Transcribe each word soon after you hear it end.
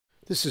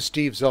This is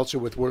Steve Zeltzer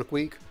with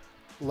Workweek.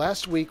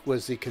 Last week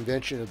was the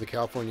convention of the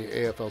California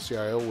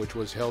AFL-CIO, which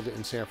was held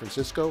in San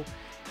Francisco,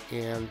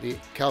 and the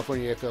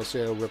California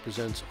AFL-CIO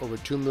represents over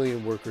 2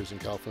 million workers in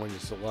California.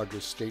 It's the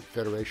largest state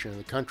federation in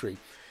the country,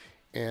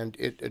 and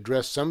it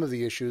addressed some of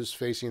the issues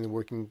facing the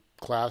working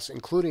class,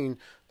 including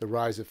the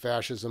rise of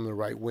fascism, the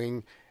right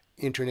wing,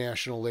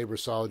 international labor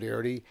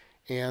solidarity,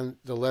 and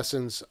the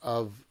lessons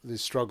of the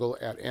struggle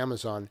at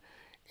Amazon.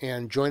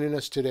 And joining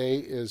us today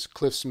is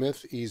Cliff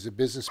Smith. He's the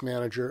business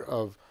manager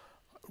of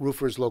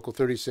Roofers Local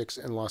 36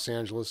 in Los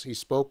Angeles. He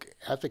spoke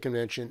at the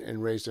convention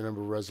and raised a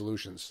number of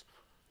resolutions.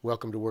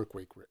 Welcome to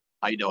Workweek.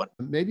 How you doing?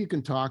 Maybe you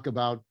can talk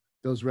about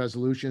those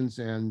resolutions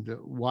and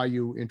why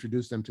you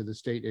introduced them to the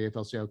state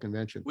AFL-CIO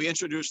convention. We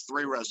introduced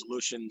 3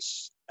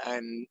 resolutions,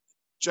 and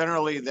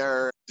generally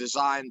they're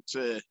designed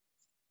to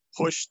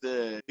push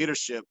the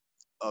leadership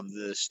of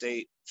the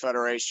state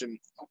federation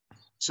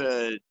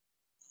to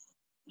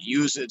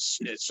use its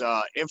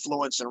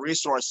influence and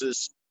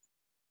resources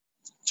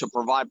to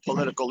provide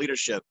political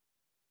leadership.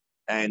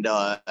 And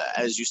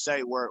as you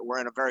say, we're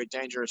in a very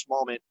dangerous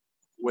moment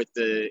with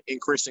the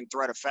increasing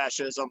threat of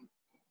fascism,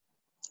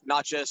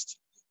 not just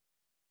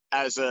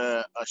as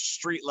a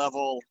street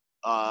level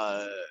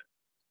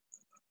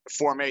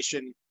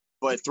formation,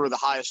 but through the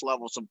highest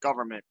levels of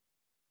government.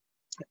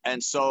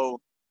 And so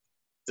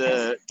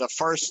the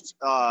first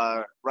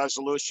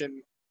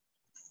resolution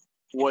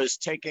was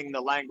taking the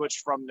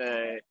language from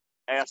the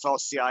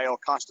AFL-CIO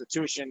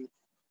Constitution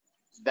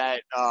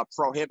that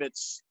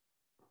prohibits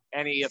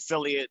any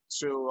affiliate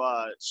to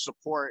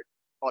support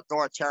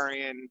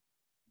authoritarian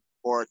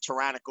or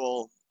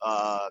tyrannical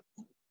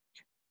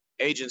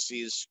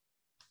agencies,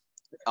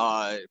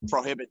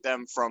 prohibit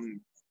them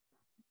from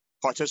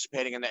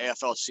participating in the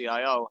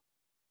AFL-CIO.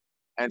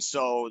 And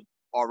so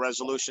our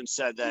resolution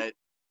said that,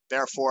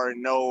 therefore,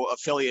 no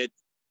affiliate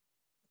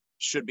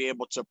should be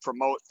able to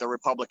promote the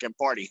Republican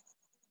Party.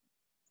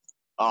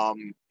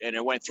 And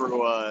it went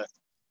through a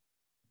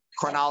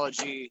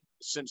chronology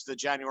since the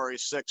January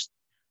 6th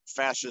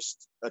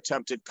fascist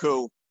attempted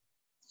coup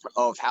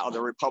of how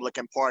the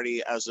Republican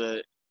Party as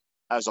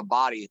a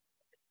body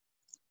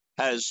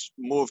has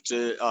moved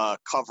to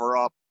cover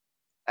up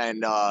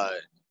and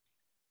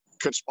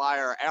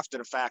conspire after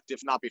the fact,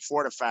 if not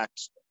before the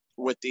fact,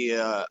 with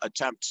the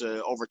attempt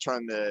to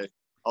overturn the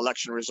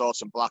election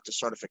results and block the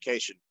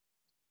certification.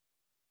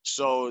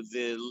 So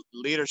the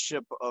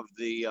leadership of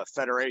the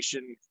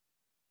federation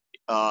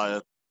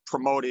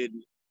promoted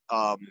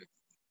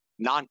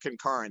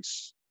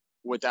non-concurrence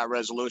with that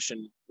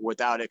resolution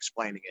without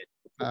explaining it.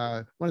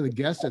 One of the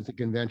guests at the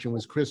convention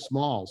was Chris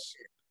Smalls.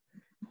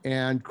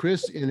 And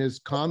Chris, in his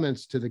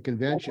comments to the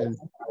convention,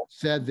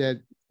 said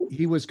that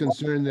he was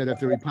concerned that if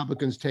the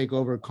Republicans take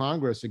over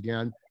Congress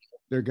again,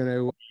 they're going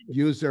to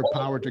use their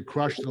power to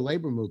crush the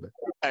labor movement.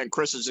 And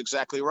Chris is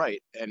exactly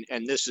right.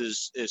 And this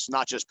is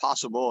not just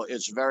possible,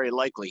 it's very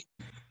likely.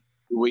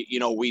 We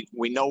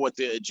know what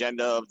the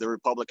agenda of the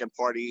Republican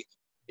Party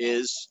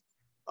is.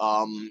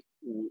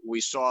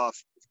 We saw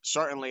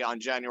certainly on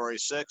January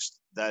 6th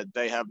that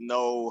they have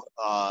no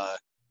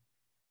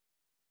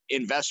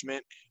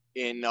investment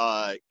in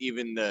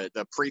even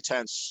the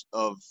pretense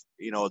of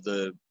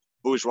the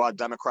bourgeois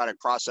democratic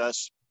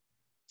process.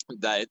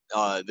 That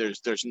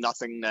there's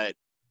nothing that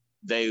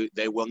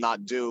they will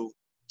not do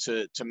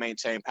to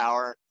maintain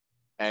power,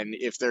 and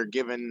if they're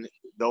given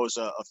those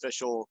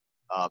official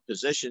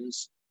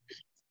positions,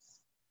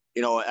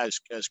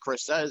 as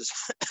Chris says,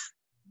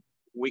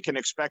 we can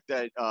expect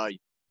that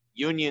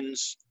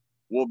unions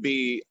will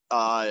be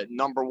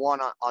number one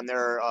on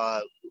their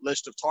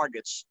list of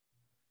targets.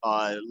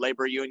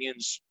 Labor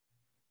unions,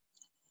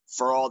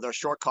 for all their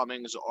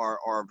shortcomings,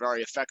 are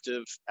very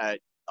effective at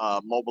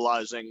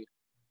mobilizing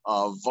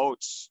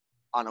votes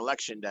on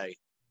election day.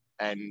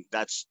 And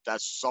that's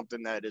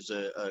something that is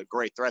a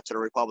great threat to the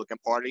Republican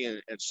Party.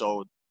 And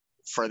so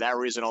for that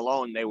reason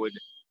alone, they would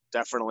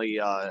definitely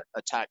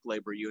attack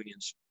labor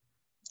unions.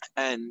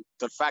 And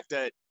the fact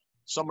that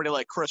somebody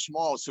like Chris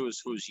Smalls,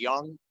 who's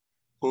young,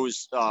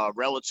 who's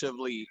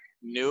relatively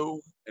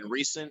new and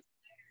recent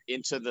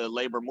into the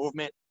labor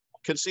movement,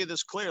 can see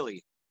this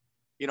clearly,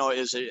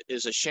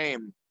 is a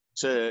shame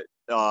to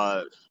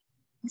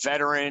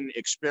veteran,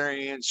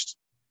 experienced,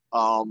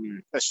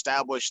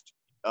 established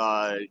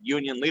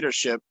union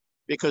leadership,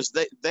 because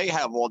they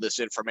have all this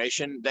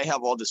information, they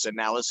have all this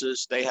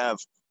analysis, they have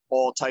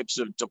all types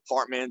of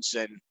departments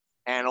and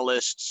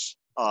analysts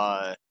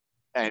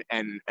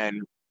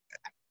and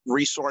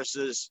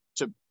resources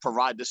to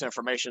provide this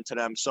information to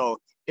them. So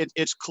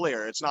it's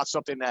clear. It's not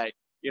something that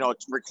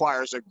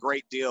requires a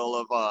great deal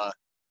of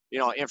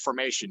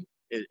information.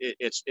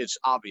 It's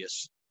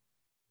obvious.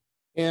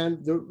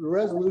 And the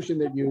resolution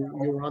that you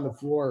were on the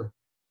floor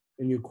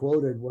and you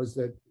quoted was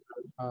that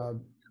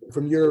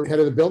from your head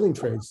of the building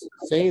trades,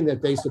 saying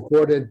that they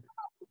supported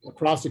the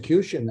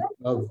prosecution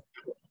of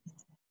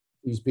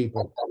these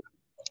people.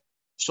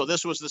 So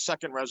this was the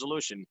second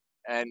resolution,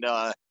 and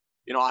I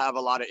have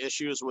a lot of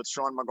issues with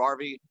Sean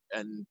McGarvey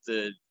and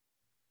the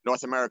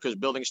North America's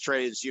Buildings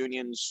Trades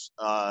Unions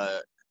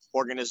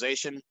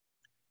organization.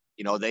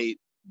 They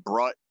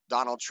brought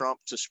Donald Trump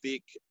to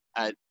speak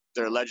at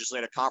their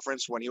legislative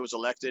conference when he was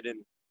elected in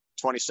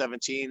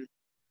 2017.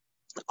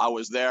 I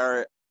was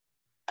there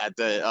at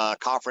the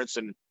conference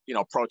and,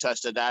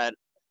 protested that.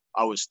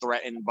 I was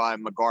threatened by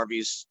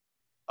McGarvey's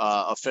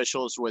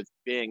officials with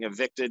being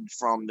evicted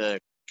from the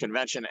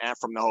convention and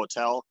from the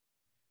hotel.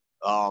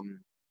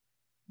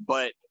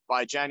 But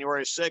by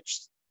January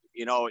 6th,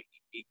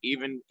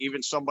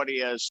 even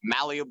somebody as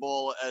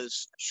malleable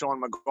as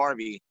Sean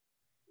McGarvey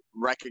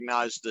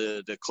recognized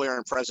the clear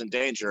and present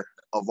danger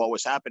of what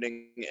was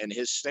happening. And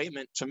his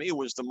statement to me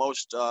was the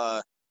most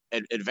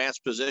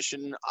advanced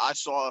position I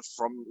saw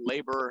from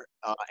labor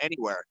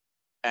anywhere.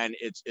 And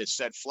it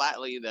said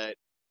flatly that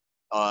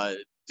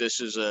this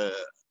is an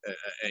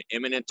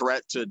imminent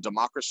threat to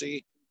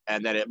democracy,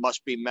 and that it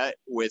must be met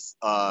with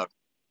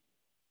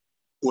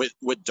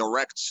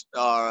direct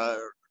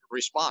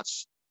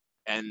response,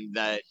 and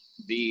that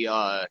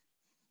the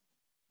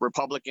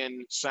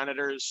Republican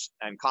senators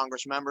and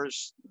Congress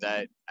members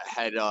that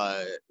had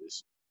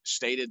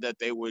stated that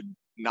they would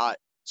not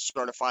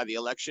certify the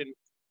election,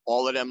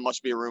 all of them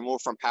must be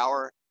removed from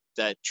power,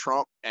 that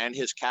Trump and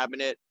his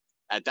cabinet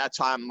at that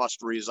time must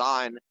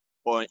resign,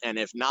 and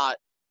if not,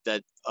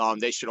 that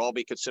they should all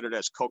be considered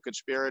as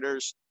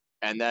co-conspirators,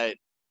 and that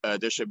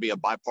there should be a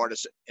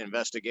bipartisan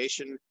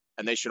investigation,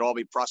 and they should all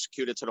be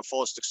prosecuted to the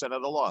fullest extent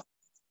of the law.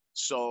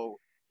 So,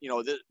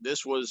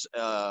 this was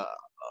a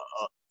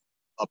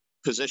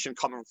position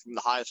coming from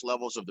the highest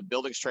levels of the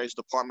Buildings Trades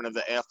Department of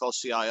the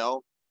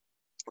AFL-CIO.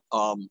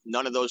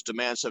 None of those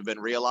demands have been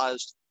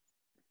realized.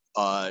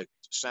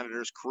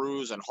 Senators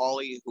Cruz and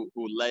Hawley,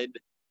 who led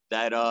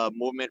that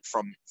movement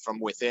from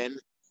within,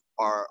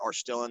 are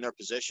still in their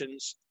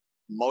positions.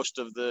 Most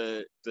of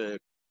the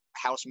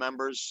House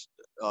members,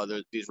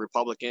 these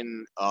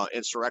Republican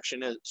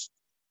insurrectionists,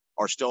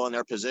 are still in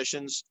their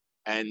positions,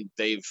 and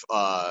they've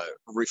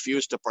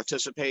refused to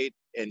participate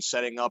in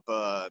setting up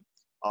a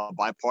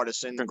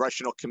bipartisan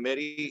congressional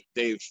committee.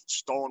 They've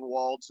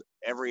stonewalled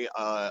every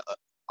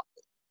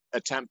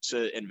attempt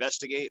to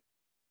investigate,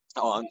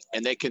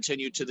 and they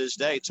continue to this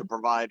day to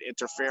provide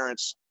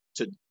interference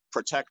to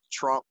protect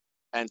Trump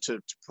and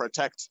to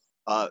protect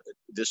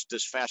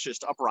this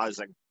fascist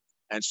uprising.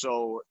 And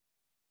so,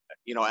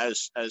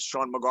 as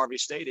Sean McGarvey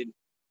stated,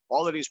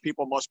 all of these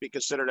people must be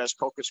considered as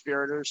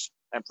co-conspirators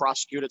and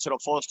prosecuted to the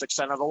fullest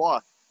extent of the law.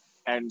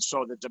 And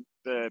so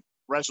the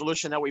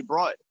resolution that we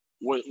brought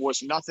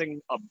was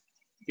nothing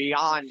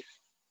beyond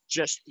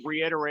just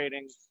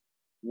reiterating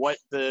what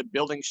the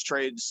buildings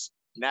trades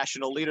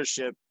national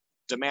leadership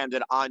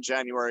demanded on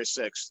January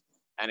 6th.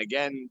 And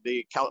again,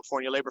 the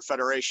California Labor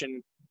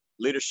Federation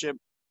leadership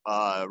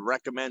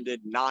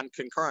recommended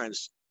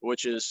non-concurrence,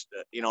 which is,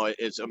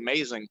 it's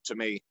amazing to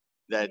me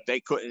that they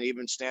couldn't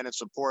even stand in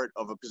support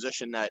of a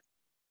position that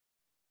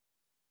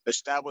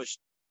established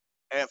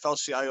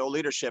AFL-CIO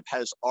leadership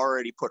has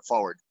already put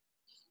forward.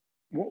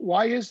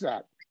 Why is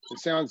that? It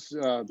sounds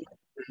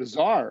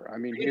bizarre. I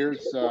mean,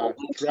 here's a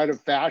threat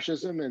of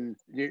fascism, and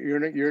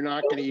you're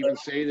not going to even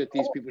say that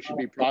these people should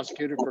be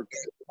prosecuted for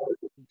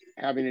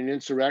having an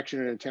insurrection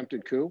and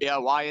attempted coup? Yeah,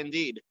 why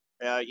indeed?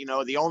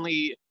 The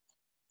only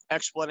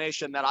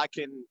explanation that I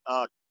can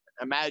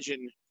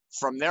imagine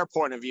from their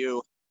point of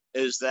view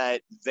is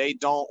that they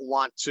don't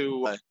want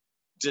to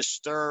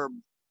disturb,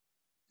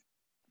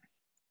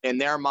 in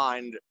their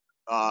mind,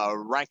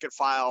 rank and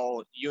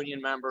file union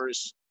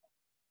members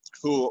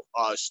who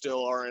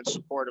still are in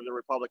support of the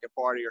Republican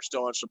Party or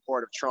still in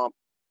support of Trump.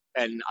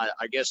 And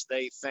I guess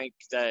they think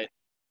that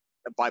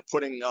by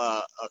putting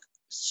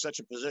such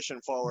a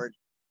position forward,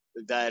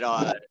 that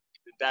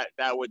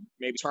that would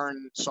maybe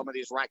turn some of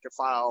these rank and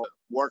file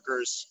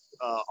workers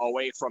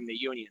away from the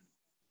union.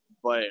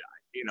 But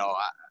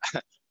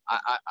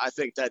I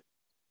think that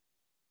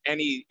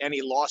any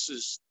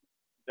losses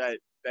that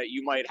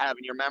you might have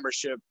in your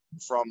membership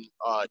from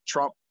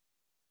Trump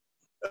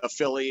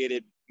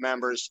affiliated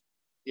members,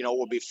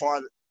 will be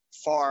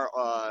far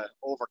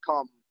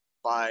overcome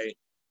by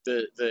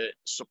the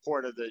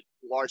support of the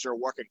larger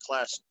working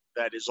class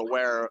that is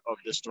aware of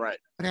this threat.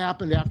 What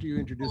happened after you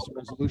introduced the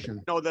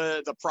resolution?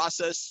 The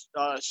process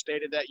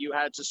stated that you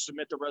had to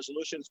submit the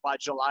resolutions by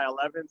July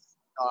 11th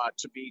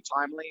to be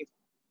timely.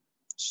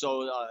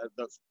 So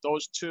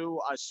those two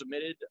I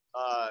submitted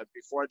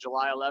before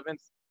July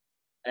 11th.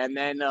 And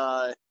then,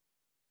 I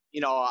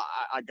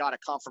got a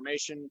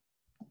confirmation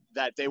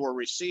that they were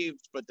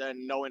received, but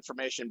then no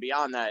information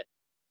beyond that.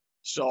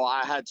 So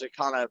I had to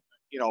kind of,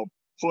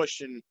 push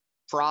and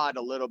prod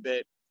a little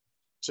bit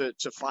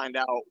to find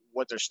out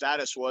what their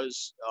status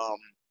was.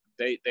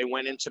 They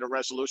went into the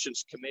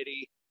resolutions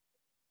committee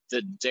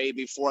the day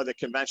before the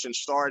convention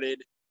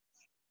started.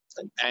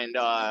 And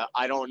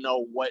I don't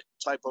know what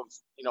type of,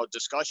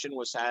 discussion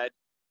was had.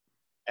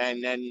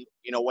 And then,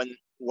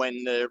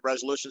 when the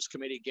resolutions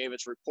committee gave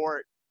its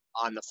report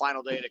on the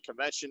final day of the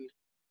convention,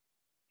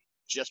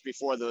 just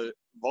before the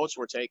votes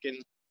were taken,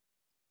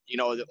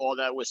 all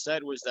that was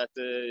said was that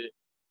the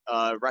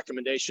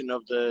recommendation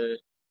of the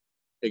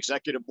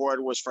executive board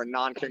was for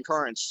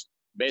non-concurrence,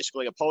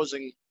 basically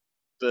opposing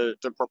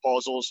the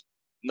proposals,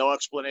 no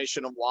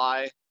explanation of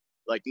why,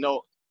 like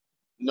no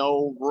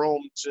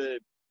room to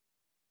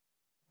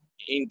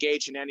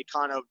engage in any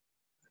kind of,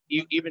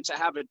 even to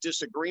have a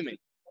disagreement,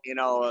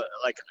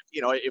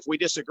 if we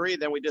disagree,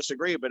 then we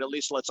disagree, but at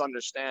least let's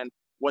understand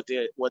what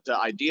the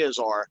ideas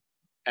are.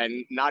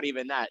 And not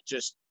even that,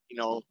 just,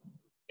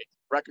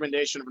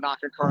 recommendation of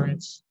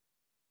non-concurrence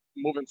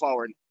moving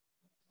forward.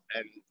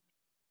 And,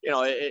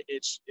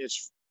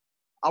 it's,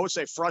 I would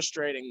say,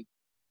 frustrating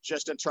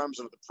just in terms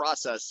of the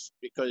process,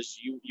 because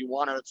you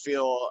want to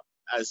feel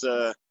as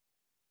a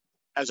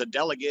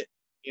delegate,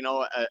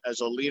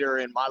 as a leader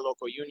in my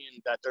local union,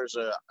 that there's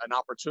an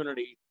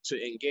opportunity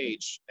to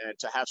engage and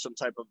to have some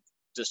type of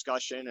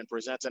discussion and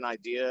present an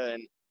idea.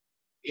 And,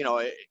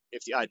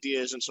 if the idea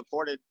isn't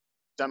supported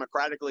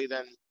democratically,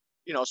 then,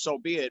 so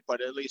be it. But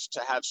at least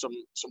to have some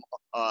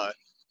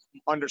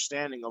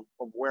understanding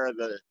of where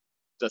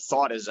the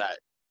thought is at.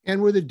 And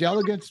were the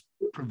delegates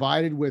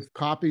provided with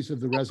copies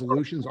of the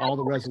resolutions, all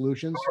the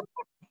resolutions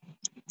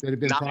that have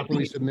been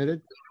properly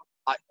submitted?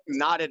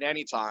 Not at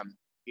any time,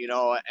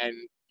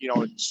 and,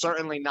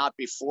 certainly not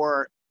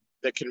before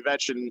the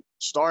convention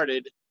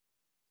started,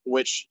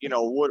 which,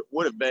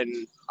 would have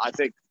been, I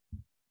think,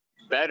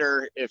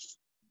 better if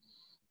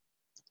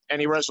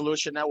any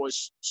resolution that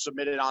was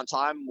submitted on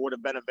time would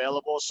have been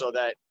available, so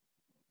that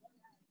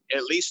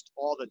at least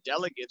all the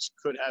delegates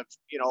could have,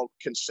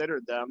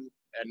 considered them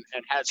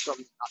and had some,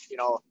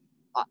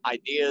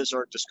 ideas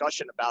or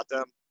discussion about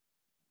them.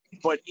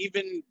 But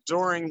even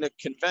during the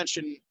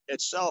convention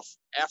itself,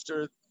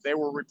 after they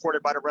were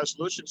reported by the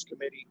resolutions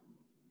committee,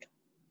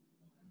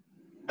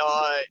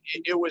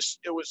 it was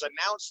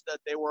announced that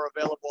they were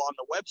available on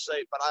the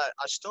website, but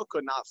I still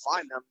could not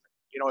find them.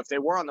 If they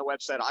were on the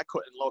website, I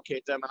couldn't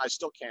locate them, and I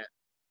still can't.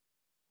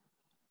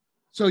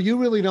 So you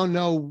really don't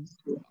know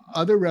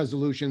other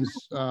resolutions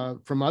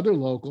from other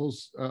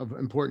locals of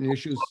important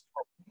issues.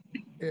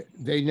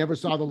 They never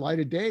saw the light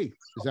of day.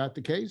 Is that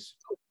the case?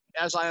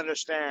 As I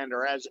understand,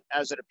 or as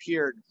it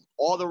appeared,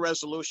 all the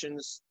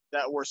resolutions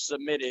that were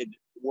submitted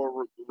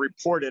were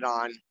reported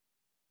on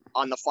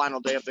the final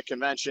day of the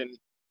convention,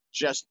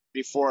 just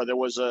before there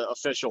was an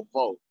official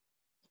vote.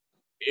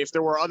 If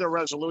there were other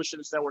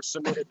resolutions that were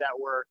submitted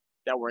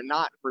that were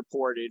not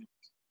reported,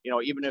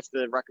 even if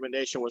the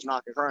recommendation was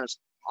not concurrent,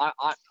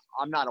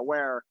 I'm not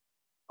aware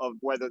of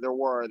whether there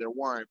were or there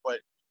weren't. But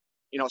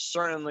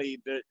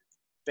certainly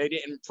they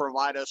didn't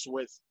provide us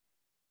with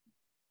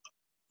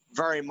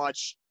very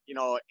much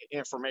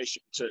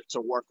information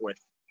to work with.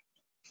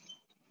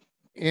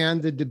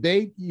 And the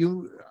debate,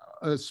 you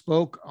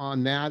spoke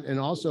on that, and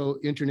also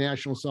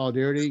international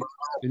solidarity,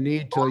 the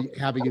need to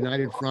have a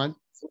united front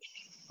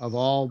of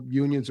all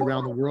unions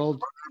around the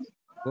world.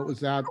 What was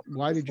that?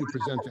 Why did you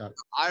present that?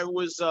 I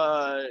was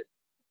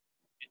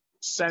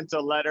sent a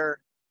letter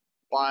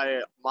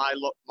by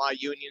my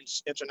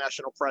union's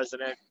international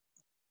president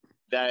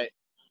that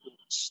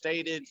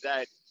stated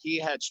that he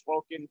had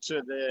spoken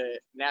to the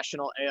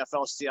National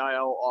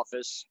AFL-CIO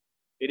office.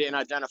 He didn't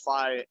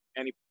identify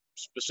any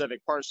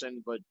specific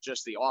person, but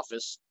just the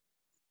office.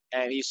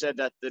 And he said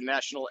that the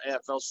National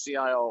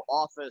AFL-CIO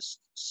office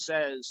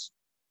says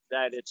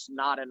that it's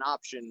not an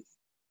option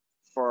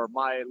for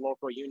my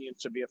local union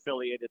to be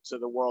affiliated to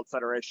the World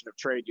Federation of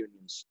Trade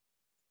Unions.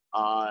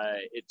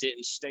 It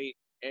didn't state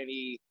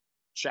any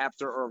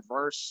chapter or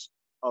verse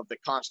of the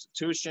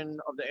Constitution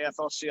of the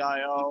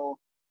AFL-CIO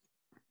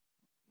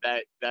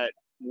that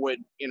would,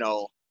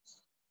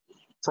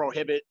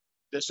 prohibit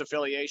this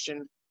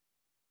affiliation.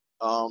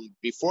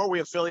 Before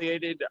we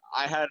affiliated,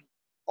 I had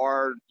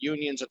our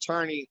union's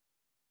attorney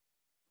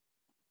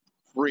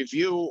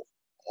review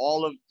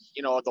all of,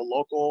 the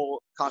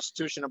local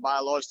constitution and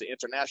bylaws, the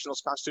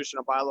international's constitution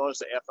and bylaws,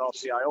 the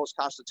AFL-CIO's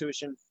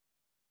constitution.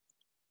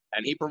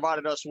 And he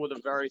provided us with a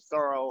very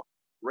thorough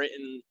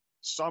written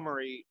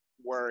summary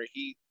where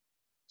he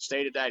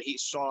stated that he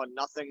saw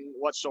nothing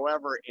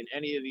whatsoever in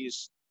any of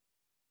these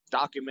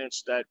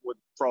documents that would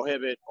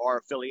prohibit our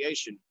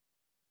affiliation.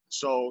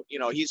 So,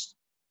 he's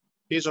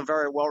a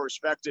very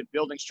well-respected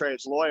buildings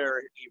trades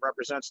lawyer. He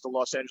represents the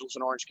Los Angeles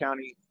and Orange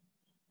County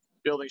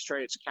Buildings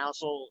Trades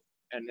Council,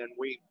 and then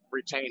we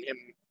retain him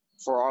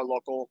for our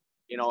local,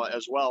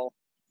 as well.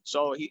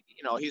 So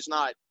he's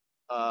not,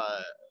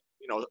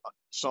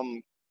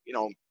 some,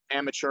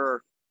 amateur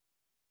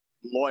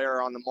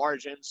lawyer on the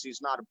margins.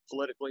 He's not a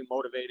politically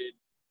motivated,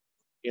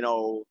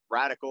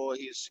 radical.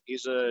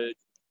 He's a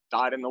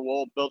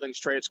dyed-in-the-wool buildings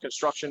trades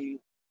construction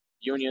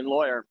union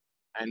lawyer,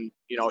 and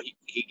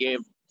he gave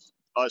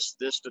us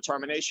this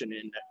determination,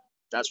 and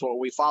that's what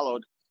we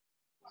followed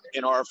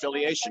in our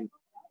affiliation.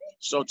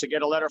 So to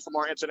get a letter from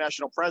our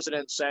international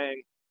president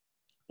saying,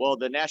 well,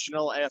 the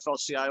National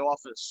AFL-CIO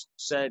office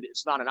said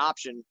it's not an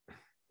option,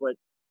 but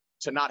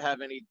to not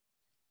have any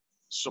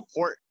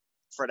support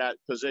for that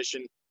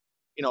position,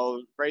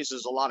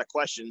 raises a lot of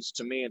questions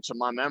to me and to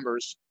my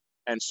members.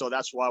 And so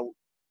that's why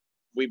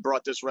we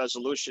brought this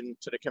resolution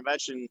to the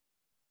convention,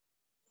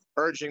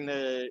 urging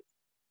the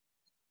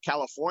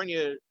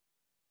California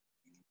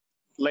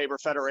Labor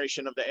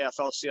Federation of the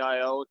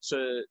AFL-CIO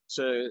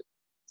to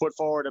put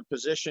forward a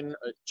position,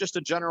 just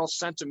a general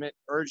sentiment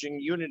urging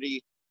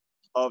unity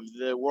of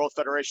the World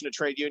Federation of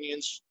Trade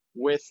Unions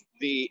with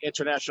the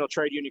International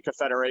Trade Union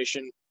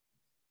Confederation,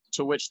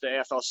 to which the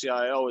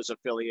AFL-CIO is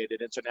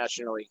affiliated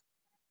internationally.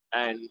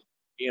 And,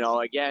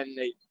 again,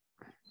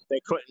 they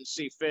couldn't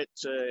see fit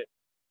to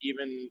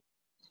even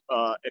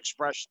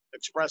express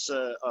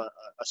a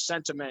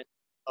sentiment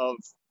of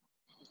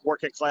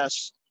working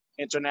class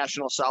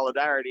international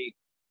solidarity,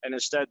 and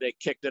instead they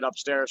kicked it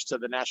upstairs to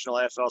the National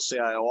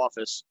AFL-CIO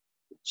office.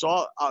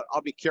 So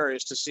I'll be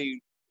curious to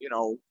see,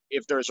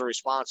 if there's a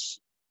response,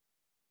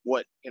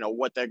 what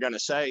they're going to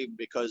say,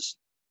 because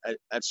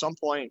at some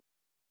point,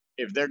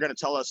 if they're going to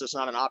tell us it's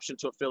not an option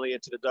to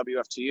affiliate to the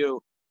WFTU,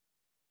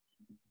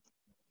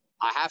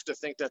 I have to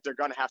think that they're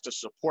going to have to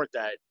support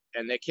that,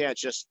 and they can't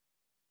just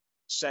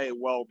say,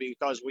 well,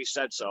 because we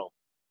said so.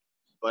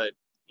 But,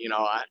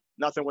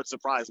 nothing would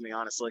surprise me,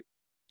 honestly.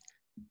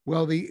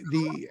 Well, the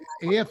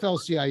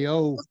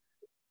AFL-CIO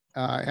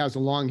has a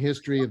long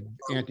history of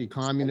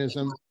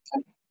anti-communism.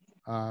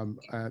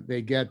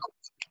 They get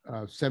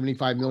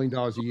 $75 million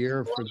a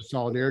year for the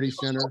Solidarity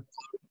Center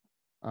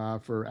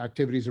for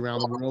activities around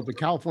the world. The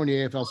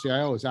California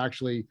AFL-CIO has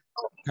actually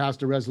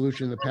passed a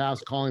resolution in the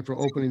past calling for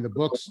opening the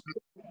books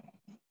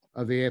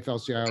of the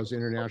AFL-CIO's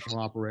international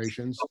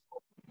operations.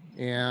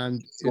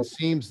 And it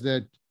seems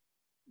that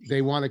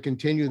they want to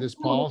continue this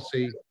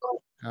policy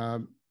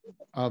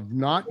of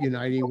not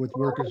uniting with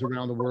workers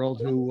around the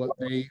world who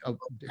they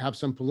have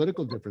some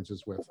political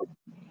differences with.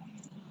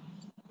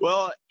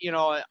 Well,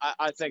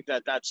 I think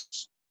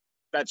that's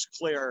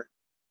clear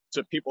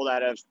to people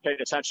that have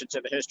paid attention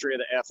to the history of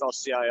the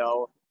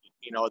AFL-CIO,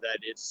 that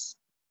it's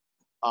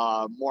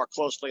more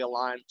closely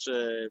aligned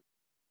to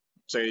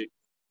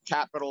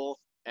capital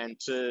and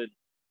to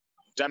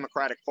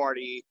Democratic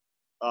Party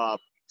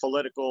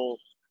political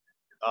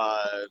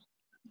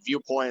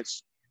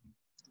viewpoints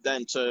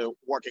than to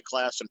working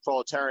class and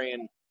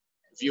proletarian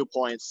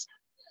viewpoints.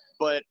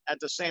 But at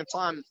the same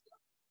time,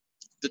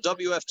 the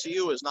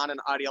WFTU is not an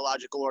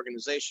ideological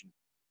organization.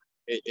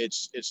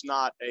 It's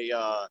not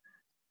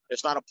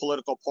a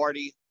political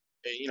party.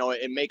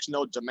 It makes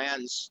no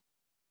demands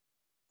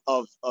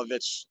of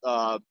its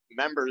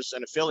members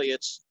and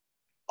affiliates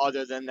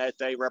other than that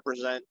they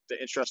represent the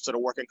interests of the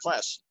working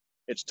class.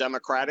 It's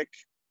democratic.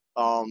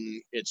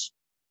 It's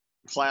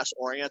class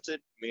oriented,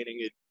 meaning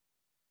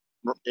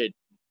it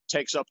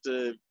takes up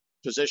the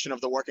position of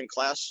the working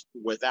class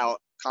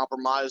without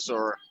compromise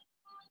or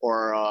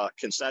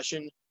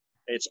concession.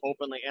 It's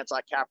openly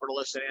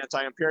anti-capitalist and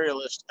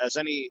anti-imperialist, as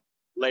any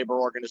labor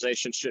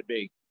organization should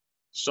be.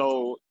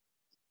 So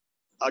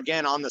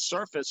again, on the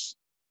surface,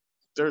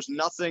 there's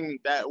nothing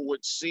that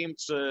would seem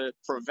to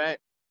prevent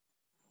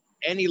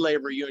any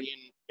labor union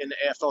in the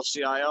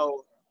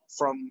AFL-CIO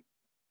from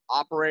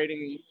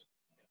operating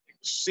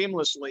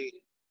seamlessly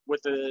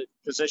with the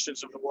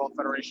positions of the World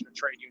Federation of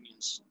Trade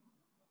Unions.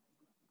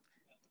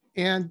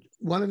 And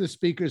one of the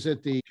speakers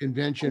at the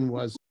convention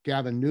was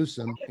Gavin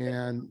Newsom,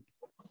 and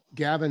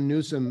Gavin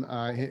Newsom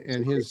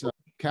and his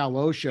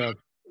Cal-OSHA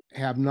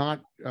have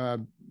not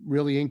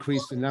really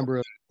increased the number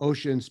of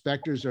OSHA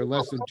inspectors. There are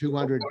less than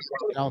 200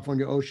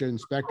 California OSHA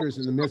inspectors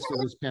in the midst of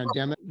this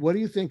pandemic. What do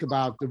you think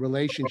about the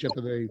relationship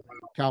of the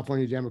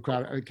California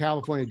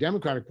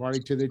Democratic Party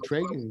to the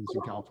trade unions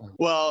in California?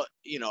 Well,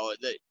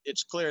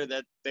 it's clear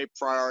that they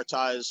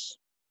prioritize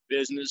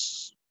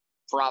business,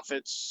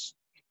 profits,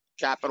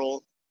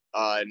 capital.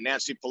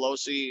 Nancy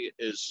Pelosi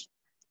is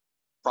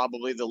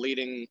probably the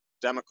leading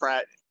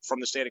Democrat from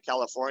the state of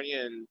California,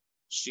 and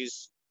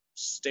she's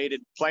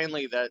stated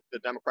plainly that the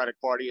Democratic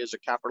Party is a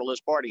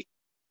capitalist party.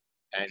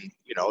 And,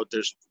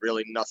 there's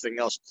really nothing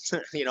else,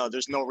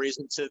 there's no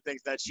reason to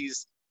think that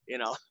she's,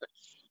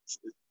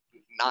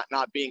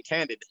 not being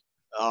candid.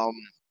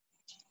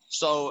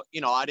 So,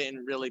 I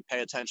didn't really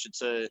pay attention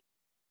to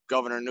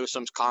Governor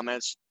Newsom's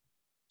comments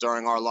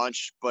during our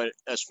lunch, but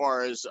as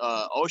far as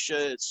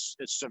OSHA, it's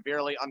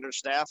severely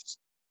understaffed.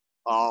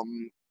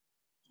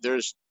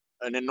 There's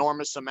an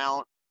enormous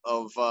amount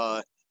of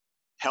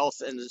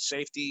health and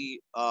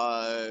safety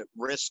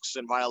risks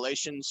and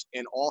violations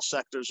in all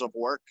sectors of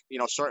work.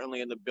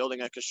 Certainly in the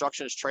building and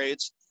construction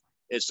trades,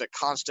 it's a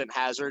constant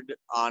hazard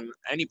on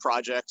any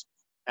project.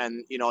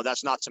 And,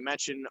 that's not to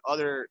mention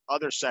other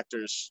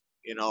sectors,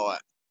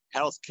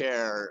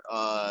 healthcare,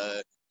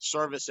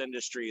 service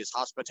industries,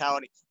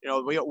 hospitality.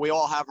 We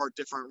all have our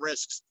different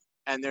risks,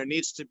 and there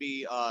needs to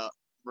be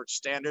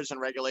standards and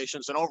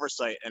regulations and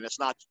oversight. And it's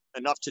not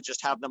enough to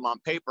just have them on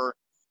paper,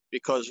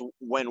 because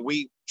when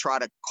we try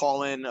to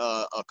call in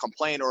a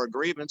complaint or a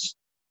grievance,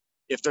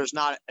 if there's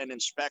not an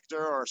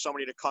inspector or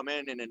somebody to come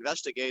in and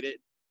investigate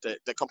it,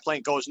 the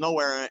complaint goes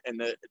nowhere, and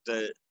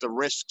the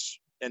risks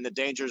and the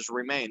dangers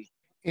remain.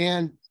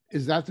 And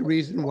is that the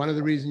reason, one of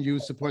the reasons you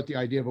support the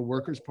idea of a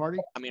workers' party?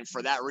 I mean,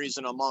 for that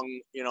reason, among,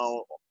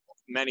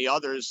 many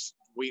others,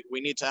 we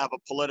need to have a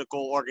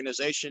political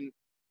organization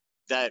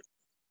that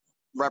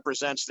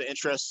represents the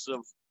interests of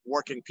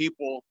working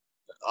people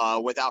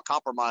without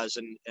compromise,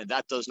 and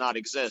that does not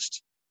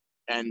exist.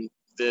 And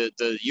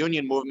the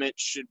union movement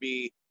should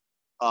be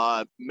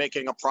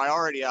making a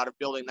priority out of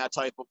building that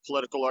type of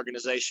political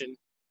organization,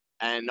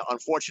 and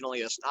unfortunately,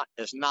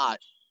 it's not.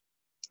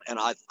 And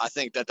I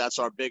think that that's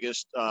our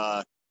biggest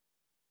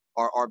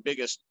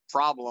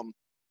problem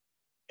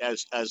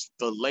as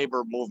the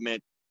labor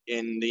movement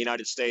in the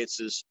United States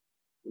is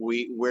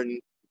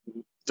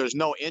there's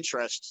no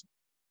interest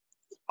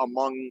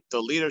among the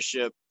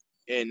leadership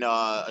in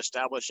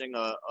establishing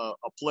a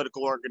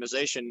political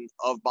organization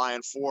of, by,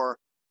 and for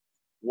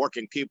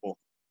working people.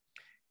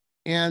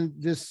 And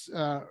this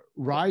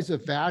rise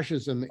of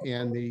fascism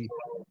and the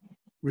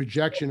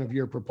rejection of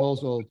your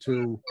proposal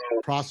to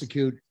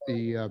prosecute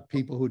the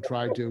people who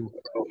tried to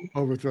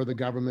overthrow the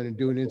government and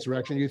do an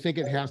insurrection, you think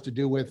it has to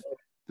do with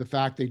the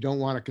fact they don't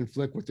want to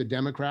conflict with the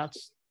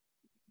Democrats,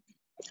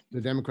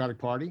 the Democratic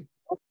Party?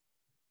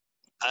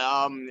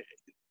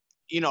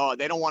 You know,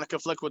 they don't want to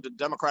conflict with the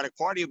Democratic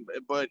Party,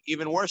 but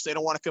even worse, they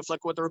don't want to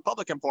conflict with the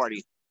Republican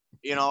Party.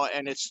 You know,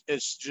 and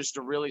it's just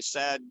a really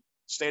sad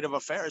state of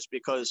affairs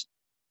because,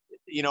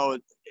 you know,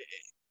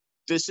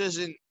 this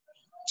isn't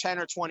 10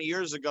 or 20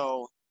 years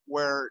ago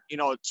where, you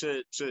know,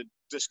 to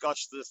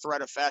discuss the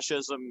threat of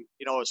fascism,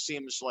 you know, it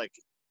seems like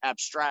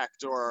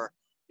abstract or,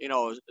 you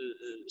know,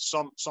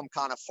 some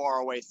kind of far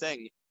away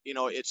thing. You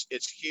know, it's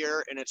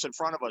here and it's in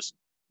front of us.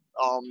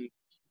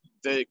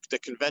 The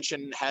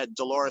convention had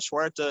Dolores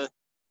Huerta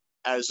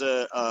as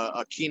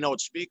a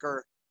keynote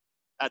speaker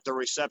at the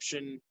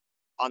reception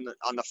on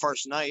the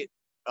first night,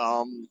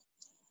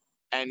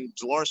 and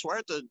Dolores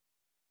Huerta,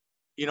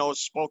 you know,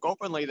 spoke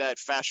openly that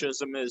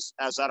fascism is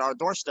at our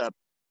doorstep,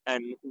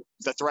 and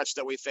the threats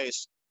that we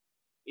face.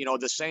 You know,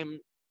 the same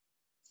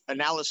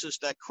analysis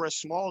that Chris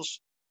Smalls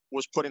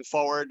was putting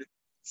forward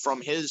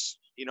from his,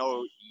 you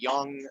know,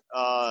 young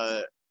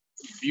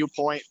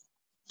viewpoint.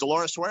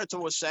 Dolores Huerta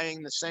was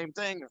saying the same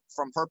thing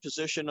from her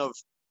position of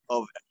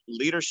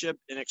leadership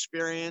and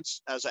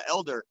experience as an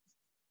elder,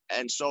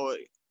 and so,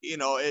 you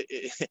know,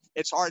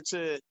 it's hard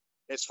to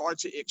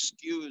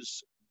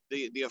excuse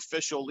the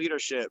official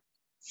leadership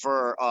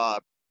for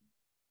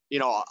you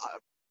know,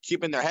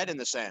 keeping their head in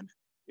the sand.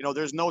 You know,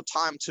 there's no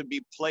time to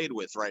be played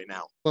with right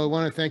now. Well, I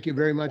want to thank you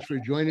very much for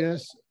joining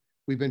us.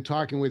 We've been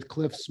talking with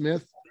Cliff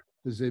Smith,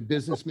 who's a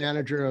business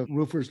manager of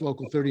Roofers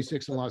Local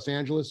 36 in Los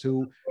Angeles,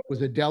 who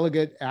was a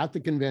delegate at the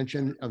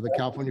convention of the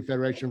California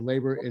Federation of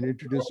Labor and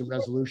introduced some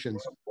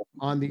resolutions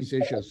on these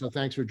issues. So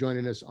thanks for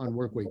joining us on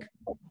Work Week.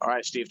 All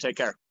right, Steve, take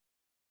care.